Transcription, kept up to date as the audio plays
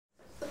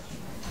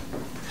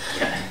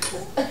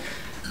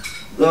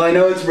Well, I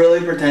know it's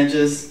really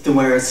pretentious to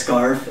wear a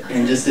scarf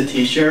and just a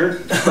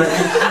t-shirt, but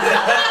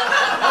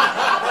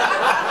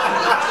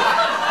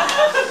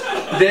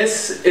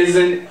this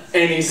isn't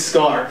any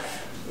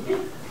scarf.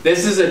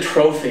 This is a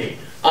trophy.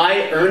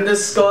 I earned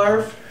this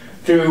scarf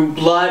through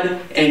blood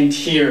and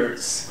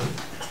tears.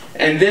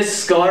 And this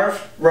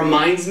scarf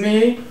reminds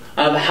me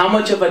of how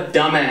much of a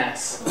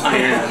dumbass I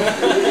am.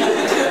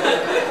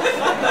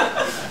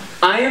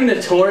 I am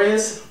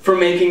notorious for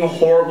making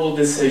horrible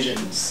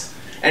decisions.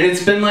 And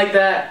it's been like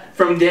that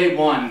from day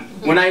one.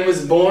 When I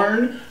was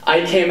born,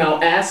 I came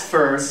out ass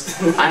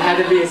first, I had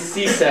to be a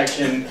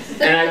C-section,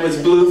 and I was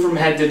blue from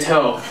head to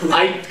toe.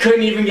 I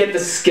couldn't even get the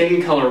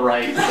skin color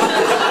right.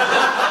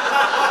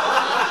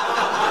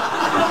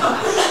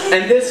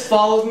 And this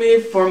followed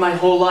me for my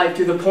whole life,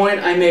 to the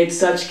point I made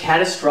such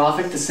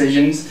catastrophic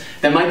decisions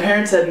that my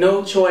parents had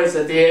no choice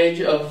at the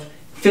age of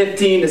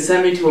 15 to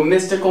send me to a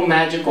mystical,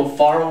 magical,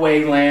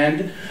 faraway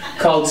land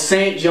called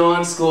St.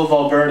 John's School of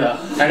Alberta,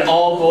 an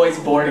all-boys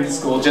boarding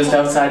school just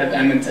outside of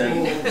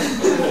Edmonton.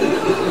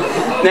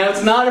 Now,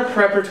 it's not a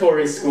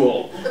preparatory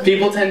school.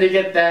 People tend to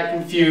get that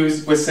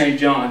confused with St.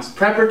 John's.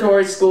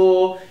 Preparatory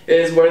school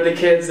is where the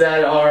kids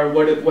that are,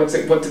 what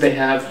do they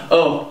have?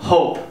 Oh,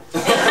 hope.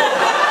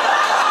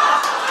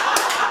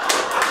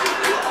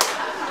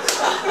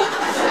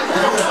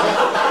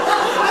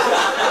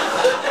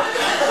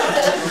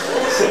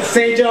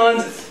 St.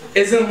 John's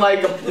isn't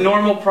like a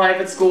normal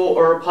private school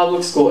or a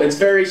public school. It's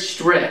very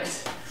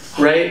strict,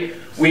 right?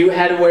 We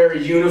had to wear a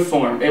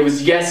uniform. It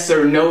was yes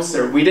sir, no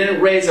sir. We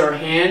didn't raise our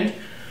hand.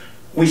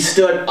 We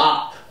stood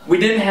up. We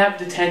didn't have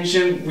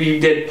detention. We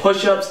did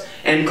push-ups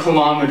and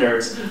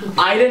kilometers.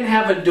 I didn't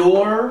have a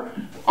door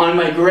on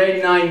my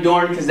grade 9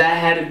 dorm because that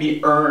had to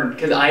be earned,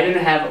 because I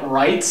didn't have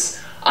rights.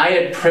 I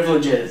had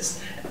privileges.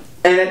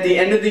 And at the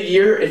end of the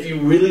year, if you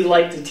really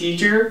liked a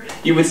teacher,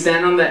 you would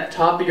stand on the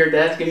top of your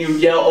desk and you would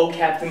yell, "Oh,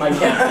 Captain, my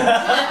Captain."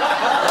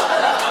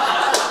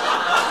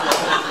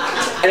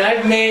 And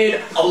I've made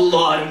a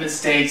lot of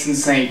mistakes in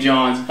St.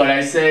 John's, but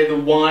I say the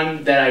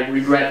one that I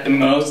regret the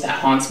most,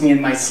 that haunts me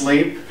in my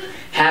sleep,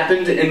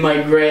 happened in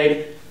my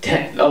grade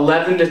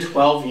 11 to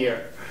 12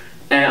 year.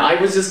 And I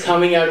was just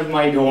coming out of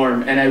my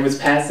dorm, and I was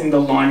passing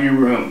the laundry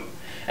room.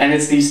 And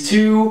it's these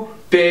two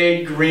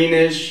big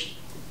greenish,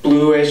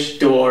 bluish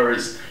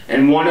doors.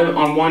 And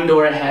on one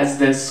door it has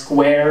this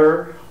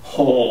square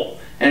hole,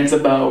 and it's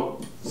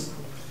about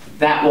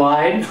that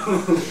wide,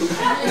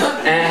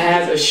 and it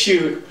has a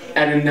chute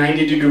at a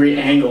 90-degree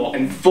angle,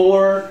 and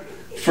 4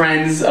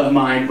 friends of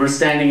mine were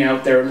standing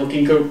out there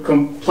looking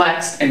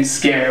complexed and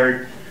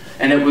scared,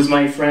 and it was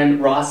my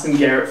friend Ross and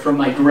Garrett from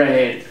my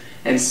grade,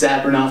 and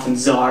Sabrinoff and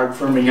Zarb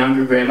from a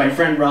younger grade. My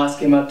friend Ross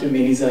came up to me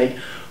and he's like,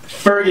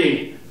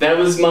 "Fergie." That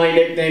was my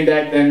nickname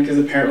back then because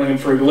apparently I'm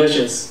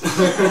Fergalicious.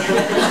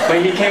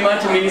 But he came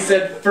up to me and he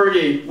said,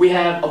 "Fergie, we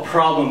have a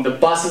problem. The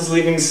bus is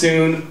leaving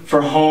soon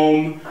for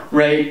home,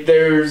 right?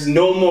 There's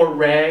no more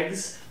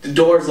rags. The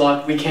door's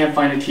locked. We can't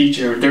find a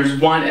teacher. There's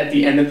one at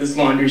the end of this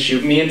laundry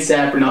chute. Me and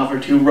Sabrinoff are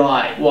too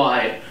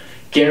wide.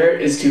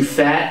 Garrett is too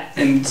fat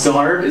and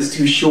Zarb is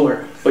too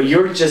short. But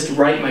you're just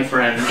right, my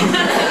friend.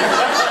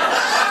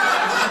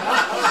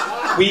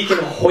 We can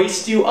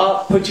hoist you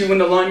up, put you in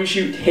the laundry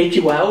chute, take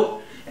you out,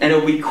 and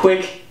it'll be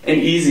quick and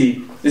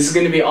easy. This is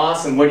going to be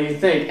awesome. What do you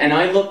think?" And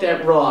I looked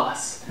at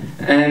Ross,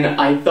 and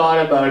I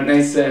thought about it, and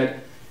I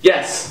said,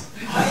 "Yes."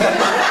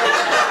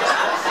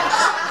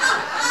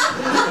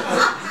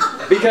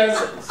 Because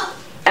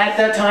at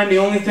that time, the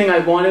only thing I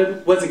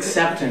wanted was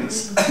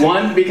acceptance.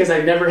 One, because I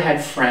never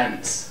had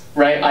friends,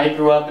 right? I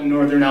grew up in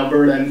northern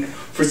Alberta, and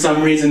for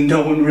some reason,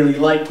 no one really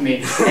liked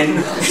me.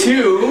 And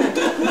 2,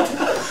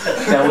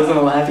 that wasn't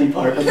a laughy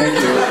part, but thank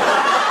you.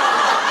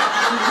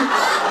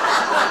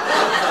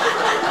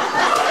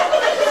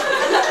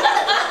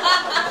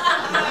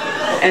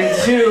 And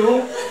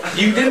 2,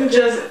 you didn't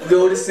just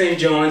go to St.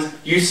 John's,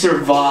 you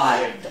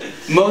survived.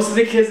 Most of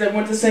the kids that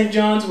went to St.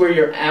 John's were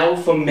your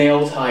alpha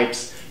male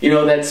types, you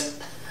know, that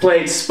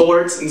played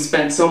sports and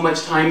spent so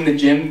much time in the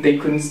gym they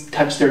couldn't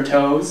touch their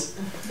toes.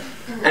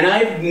 And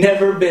I've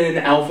never been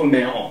an alpha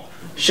male.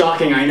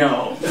 Shocking, I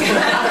know.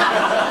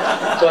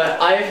 But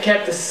I've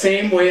kept the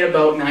same weight,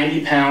 about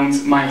 90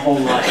 pounds, my whole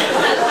life.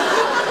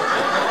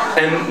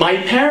 And my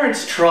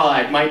parents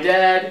tried. My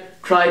dad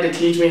tried to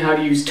teach me how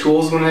to use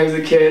tools when I was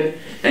a kid,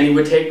 and he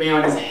would take me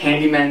on his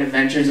handyman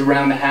adventures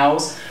around the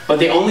house. But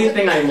the only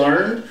thing I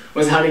learned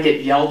was how to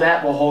get yelled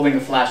at while holding a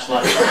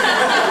flashlight.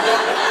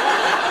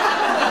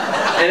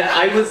 And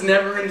I was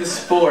never into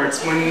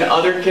sports. When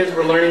other kids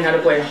were learning how to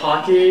play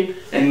hockey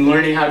and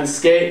learning how to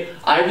skate,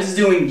 I was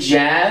doing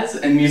jazz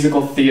and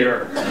musical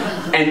theater.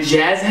 And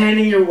jazz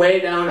handing your way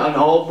down an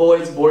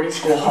all-boys boarding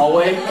school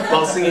hallway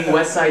while singing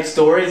West Side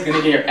Story is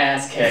gonna get your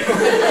ass kicked.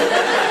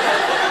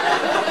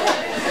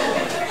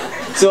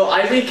 So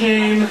I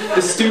became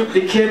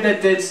the kid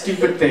that did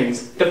stupid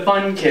things, the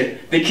fun kid,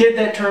 the kid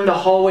that turned a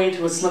hallway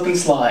into a slip and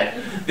slide,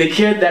 the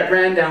kid that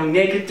ran down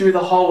naked through the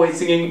hallway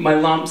singing "My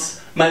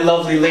lumps, my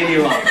lovely lady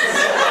lumps."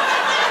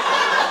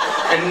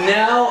 And And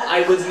now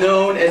I was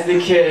known as the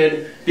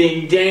kid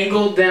being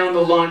dangled down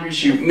the laundry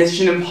chute,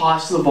 Mission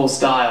Impossible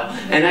style.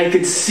 And I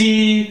could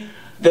see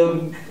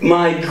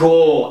my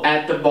goal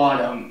at the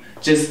bottom.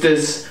 Just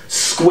this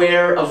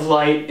square of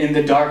light in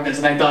the darkness,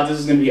 and I thought this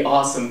was going to be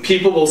awesome.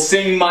 People will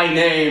sing my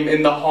name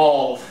in the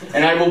hall,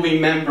 and I will be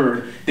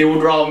remembered. They will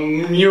draw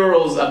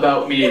murals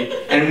about me,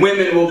 and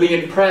women will be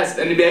impressed,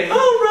 and they'll be like,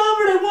 "Oh,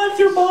 Robert, I want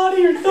your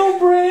body, you're so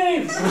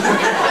brave."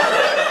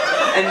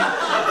 And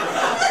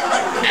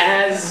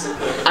as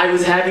I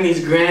was having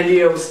these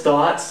grandiose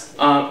thoughts,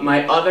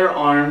 my other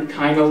arm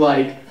kind of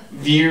like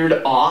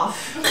veered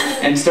off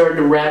and started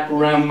to wrap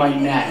around my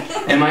neck.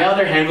 And my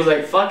other hand was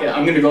like, fuck it,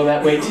 I'm gonna go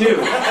that way too.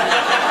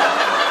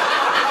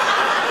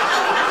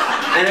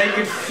 And I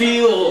could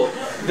feel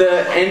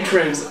the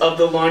entrance of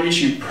the laundry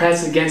chute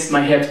press against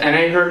my hips, and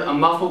I heard a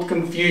muffled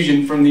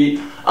confusion from the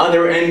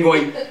other end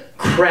going,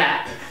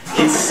 crap,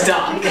 he's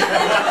stuck.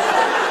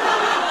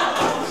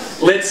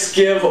 Let's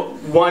give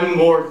one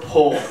more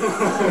pull.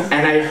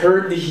 And I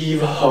heard the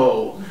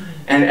heave-ho,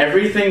 and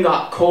everything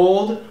got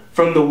cold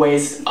from the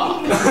waist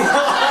up.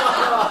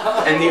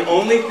 And the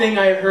only thing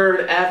I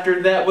heard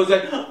after that was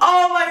like,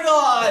 oh my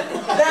god,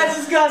 that's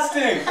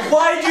disgusting.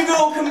 Why'd you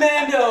go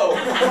commando?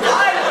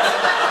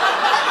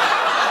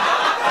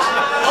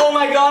 Oh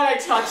my god, I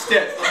touched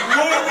it.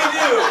 What do we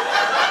do?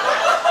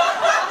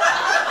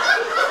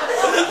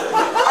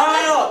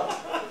 I don't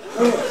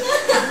know.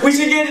 We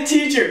should get a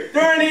teacher.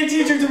 There aren't any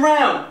teachers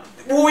around.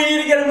 We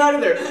need to get them out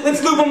of there.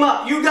 Let's loop them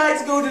up. You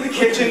guys go to the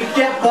kitchen,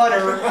 get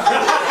butter.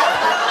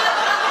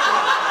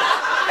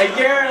 And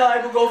Garrett and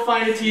I will go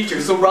find a teacher.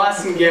 So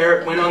Ross and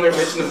Garrett went on their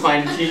mission to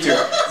find a teacher.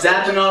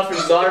 Zappanoff and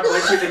Zarb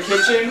went to the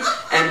kitchen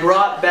and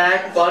brought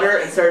back butter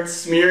and started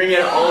smearing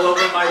it all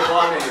over my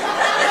body.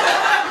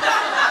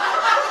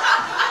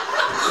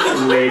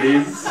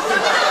 Ladies.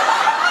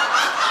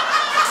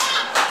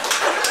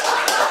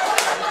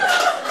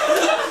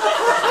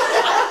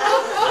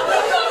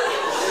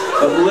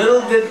 But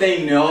little did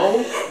they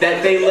know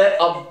that they let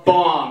a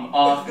bomb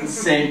off in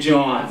St.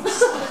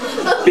 John's.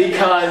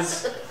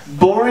 Because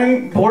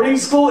boarding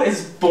school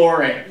is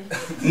boring.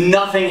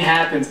 Nothing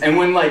happens. And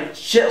when like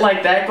shit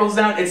like that goes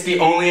down, it's the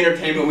only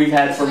entertainment we've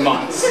had for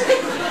months.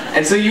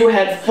 And so you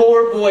had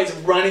 4 boys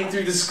running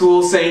through the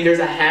school saying there's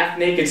a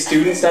half-naked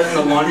student stuck in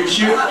the laundry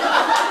chute.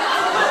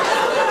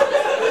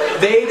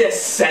 They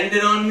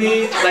descended on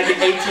me like an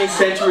 18th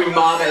century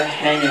mob at a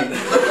hanging.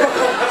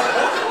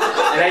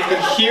 And I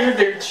could hear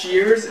their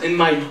cheers in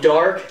my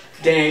dark,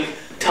 dank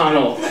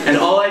tunnel. And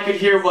all I could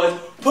hear was,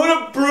 put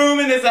a broom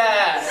in his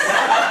ass!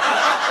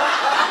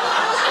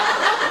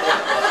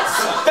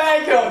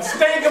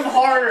 Spank him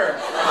harder!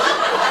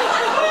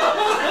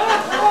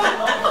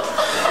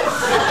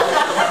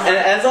 And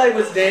as I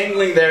was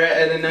dangling there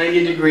at a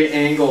 90-degree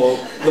angle,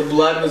 the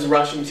blood was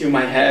rushing to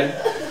my head,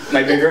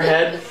 my bigger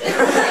head.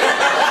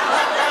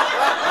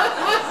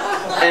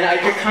 And I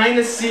could kind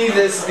of see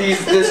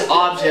this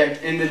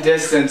object in the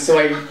distance, so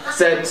I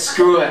said,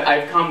 screw it,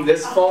 I've come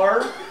this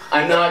far,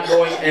 I'm not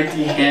going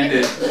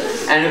empty-handed.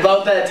 And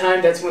about that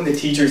time, that's when the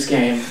teachers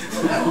came.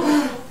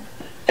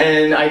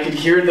 And I could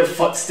hear the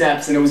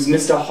footsteps, and it was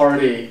Mr.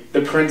 Hardy,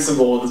 the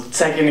principal, the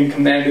second in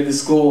command of the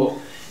school.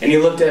 And he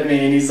looked at me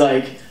and he's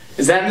like,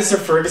 is that Mr.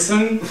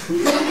 Ferguson?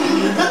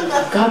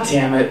 God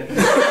damn it.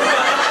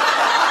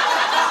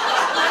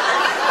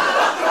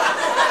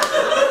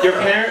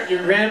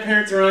 Your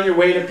grandparents are on your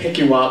way to pick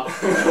you up.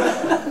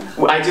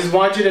 I just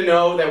want you to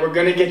know that we're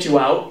gonna get you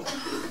out.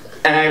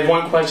 And I have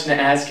one question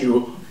to ask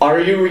you. Are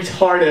you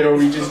retarded or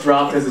were you just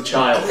dropped as a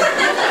child?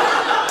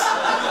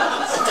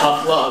 It's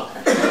tough love.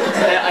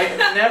 I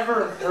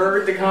never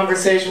heard the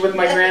conversation with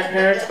my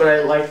grandparents, but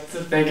I like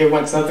to think it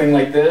went something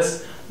like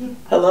this.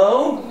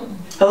 Hello?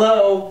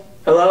 Hello?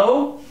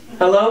 Hello?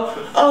 Hello?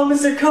 Oh,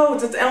 Mr.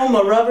 Coates, it's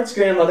Elma, Robert's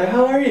grandmother.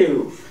 How are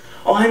you?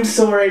 Oh, I'm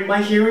sorry,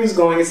 my hearing's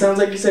going. It sounds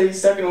like you said he's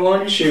stuck in a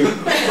laundry chute.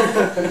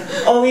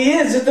 Oh, he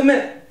is? Just a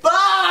minute.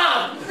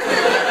 Bob!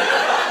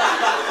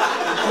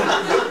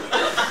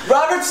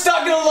 Robert's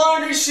stuck in a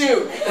laundry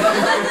chute.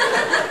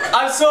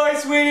 I'm sorry,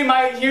 sweetie,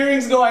 my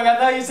hearing's going. I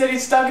thought you said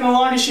he's stuck in a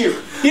laundry chute.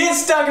 He is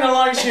stuck in a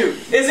laundry chute.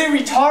 Is he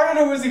retarded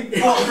or was he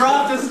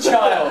dropped as a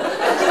child?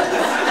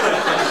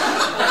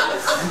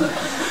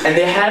 And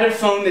they had to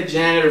phone the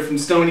janitor from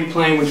Stony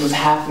Plain, which was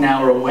half an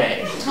hour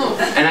away.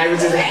 And I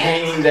was just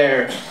hanging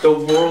there. The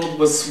world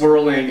was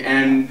swirling,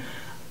 and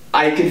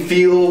I could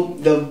feel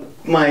that's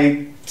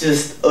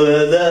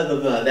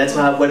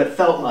what it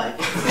felt like.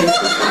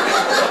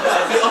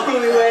 That's the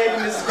only way I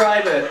can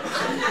describe it.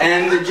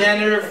 And the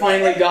janitor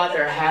finally got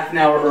there half an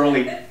hour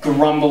early,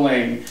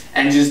 grumbling,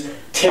 and just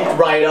ticked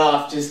right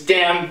off. Just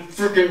damn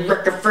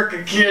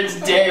frickin' kids,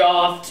 day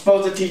off,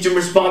 supposed to teach them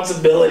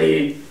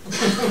responsibility.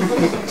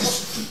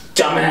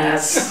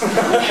 Dumbass.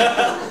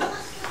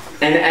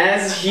 And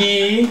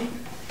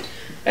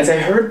as I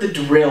heard the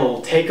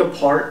drill take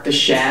apart the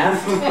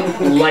shaft,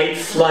 light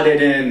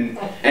flooded in,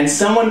 and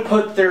someone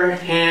put their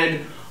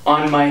hand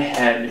on my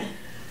head,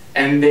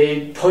 and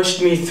they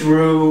pushed me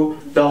through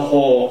the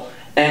hole,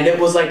 and it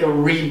was like a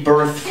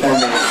rebirth for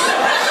me.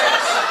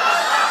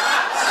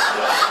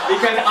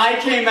 because I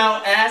came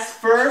out ass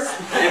first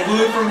and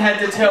blew from head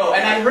to toe.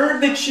 And I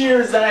heard the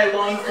cheers that I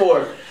longed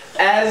for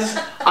as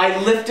I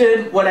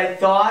lifted what I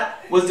thought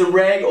was the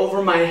rag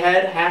over my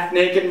head, half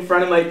naked in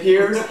front of my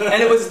peers,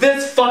 and it was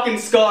this fucking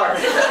scarf.